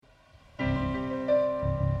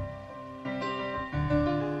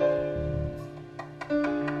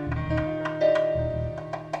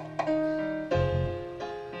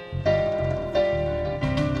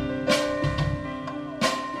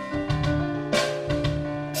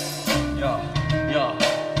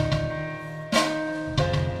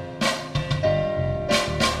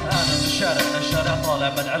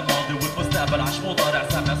طالع منع الماضي والمستقبل عش مضارع،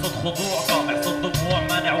 سامع صوت خضوع قامع صوت دموع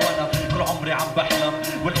مانع وانا كل عمري عم بحلم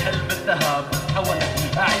والحلم انتهى، بتحاول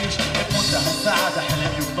اعيش بمنتهى السعادة،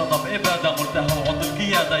 حلم يقتضى بإبادة ملتهى وعض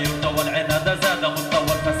القيادة يرتوى والعنادة زاد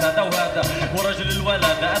مستوى الفساد وهذا ورجل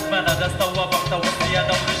الولادة أدمنى ده استوى محتوى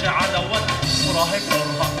السيادة ورجع على ود مراهق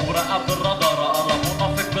مرهق مراقب بالرادار أرى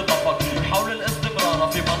منافق بضفق يحاول الاستمرار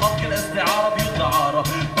في مناطق الاستعارة بيدعارة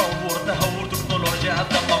بور تهور تكنولوجيا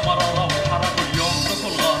قدم مرارة وحرك اليوم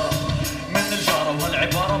بكل غارة من الجارة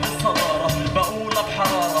وهالعبارة بالصدارة بقولها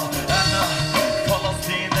بحرارة أنا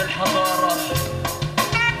فلسطين الحضارة.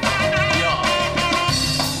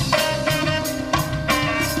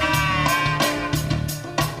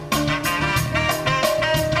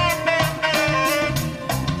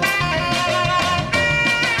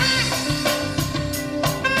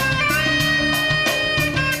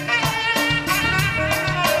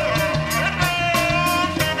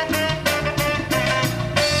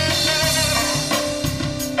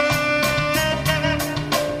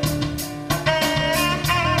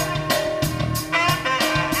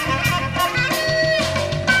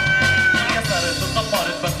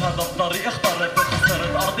 الطريق اخترت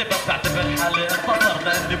خسرت ارضي بس بعتبر حالي انتصر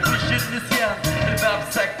لاني بوجه النسيان الباب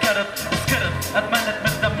سكرت سكرت اتمنت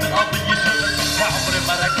من دم القضيه شرت عمري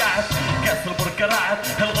ما رجعت كاس البركه رعت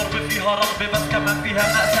الغربه فيها رغبه بس كمان فيها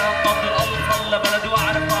مأساة قدر اوصل لبلد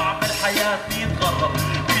واعرف طعم الحياه مين تغرب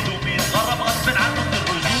بيدو مين غرب غصب عنه من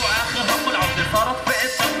الرجوع اخر هم العوده صارت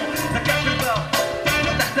فئه دمه سكرت الباب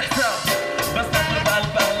تحت حساب بس داخل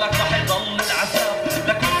بقلب اهلك رح يضل العذاب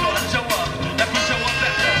لكن سؤال جواب لكن جواب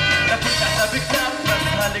لكن كتاب كتاب بس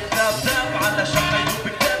هالكتاب داب على شمعي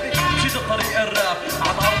بكتابي مشيت طريق الراب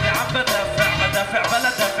عن ارضي عم بدافع بدافع بلا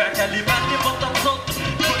دافع كلماتي بطل صد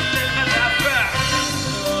كل المدافع.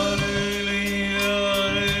 يا ليلي يا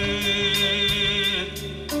ليلي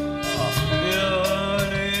يا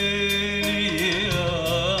ليلي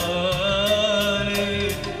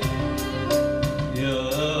يا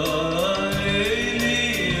ليلي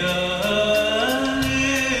يا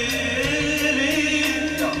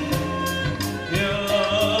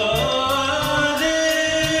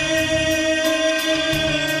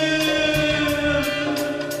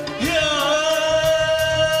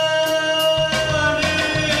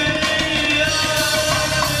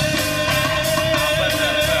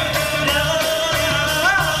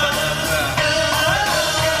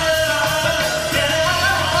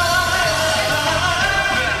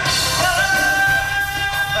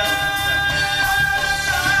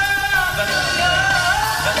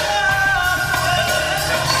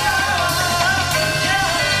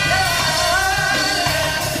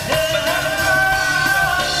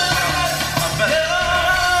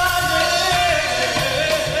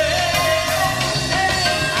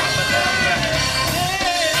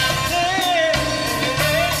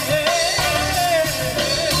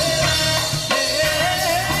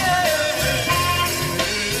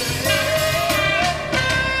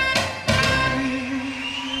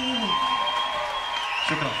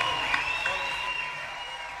شكرا.